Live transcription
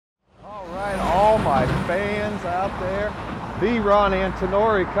The Ron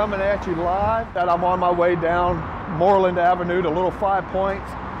Antinori coming at you live. I'm on my way down Moreland Avenue to Little Five Points.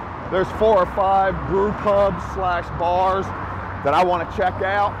 There's 4 or 5 brew pubs / bars that I want to check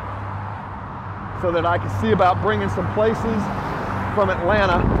out so that I can see about bringing some places from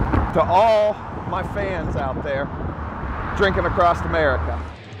Atlanta to all my fans out there drinking across America.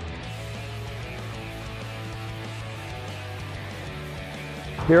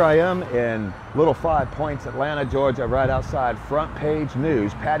 Here I am in Little Five Points, Atlanta, Georgia, right outside Front Page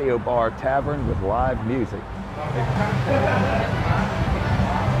News, patio bar tavern with live music.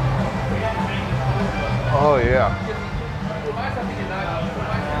 Oh yeah.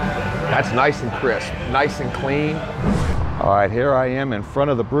 That's nice and crisp, nice and clean. All right, here I am in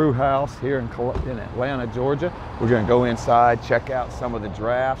front of the brew house here in Atlanta, Georgia. We're gonna go inside, check out some of the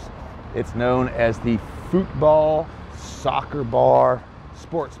drafts. It's known as the football, soccer bar,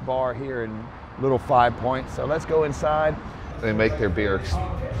 sports bar here in Little Five Points. So let's go inside. They make their beer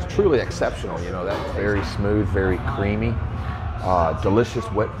truly exceptional. You know, that's very smooth, very creamy, delicious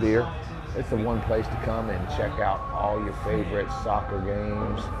wet beer. It's the one place to come and check out all your favorite soccer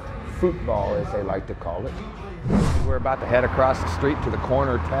games, football as they like to call it. We're about to head across the street to the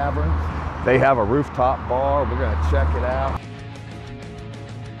Corner Tavern. They have a rooftop bar. We're gonna check it out.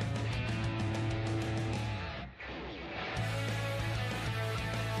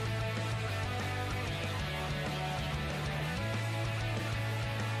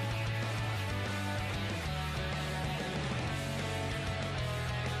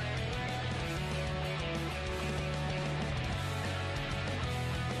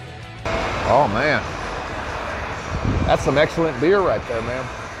 Oh man, that's some excellent beer right there, man.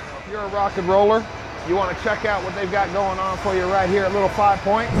 If you're a rock and roller, you want to check out what they've got going on for you right here at Little Five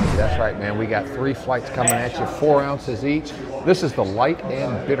Points. That's right, man. We got 3 flights coming at you, 4 ounces each. This is the light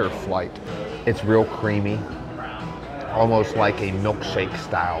and bitter flight. It's real creamy, almost like a milkshake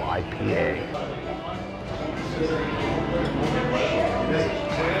style IPA.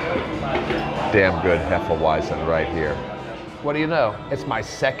 Damn good Hefeweizen right here. What do you know? It's my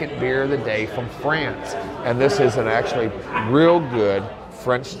second beer of the day from France. And this is an actually real good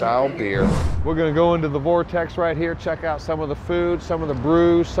French style beer. We're gonna go into the Vortex right here, check out some of the food, some of the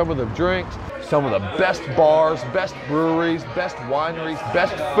brews, some of the drinks, some of the best bars, best breweries, best wineries,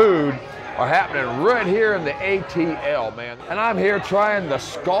 best food are happening right here in the ATL, man. And I'm here trying the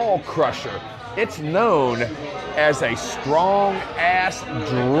Skull Crusher. It's known as a strong ass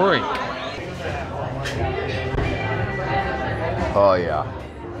drink. Oh yeah,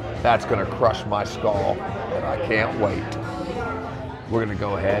 that's gonna crush my skull, and I can't wait. We're gonna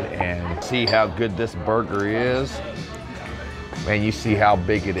go ahead and see how good this burger is. Man, you see how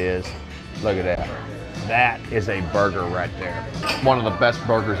big it is. Look at that. That is a burger right there. One of the best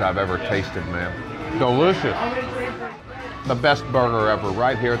burgers I've ever tasted, man. Delicious. The best burger ever,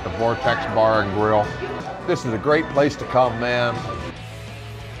 right here at the Vortex Bar and Grill. This is a great place to come, man.